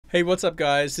Hey, what's up,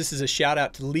 guys? This is a shout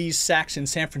out to Lee's Sax in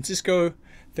San Francisco.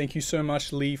 Thank you so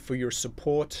much, Lee, for your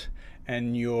support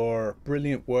and your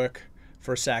brilliant work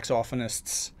for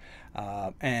saxophonists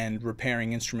and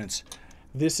repairing instruments.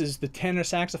 This is the tenor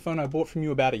saxophone I bought from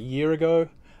you about a year ago.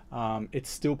 It's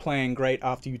still playing great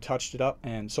after you touched it up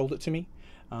and sold it to me.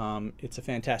 It's a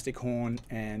fantastic horn,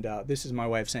 and this is my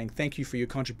way of saying thank you for your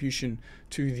contribution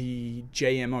to the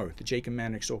JMO, the Jacam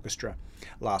Manricks Orchestra,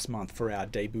 last month for our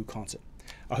debut concert.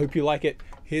 I hope you like it.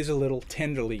 Here's a little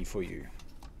tenderly for you.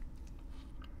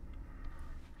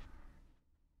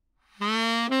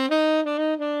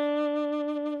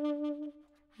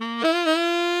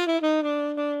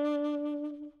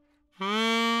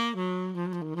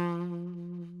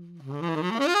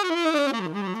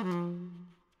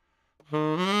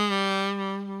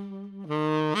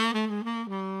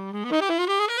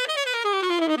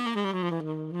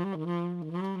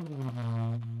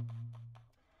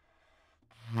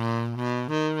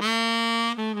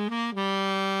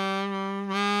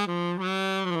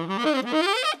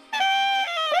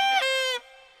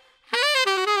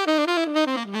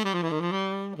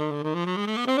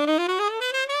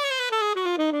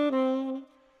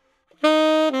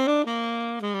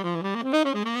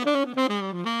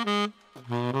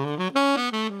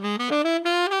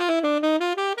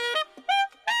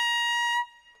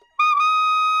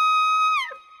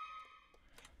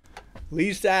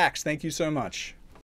 Lee Sax, thank you so much.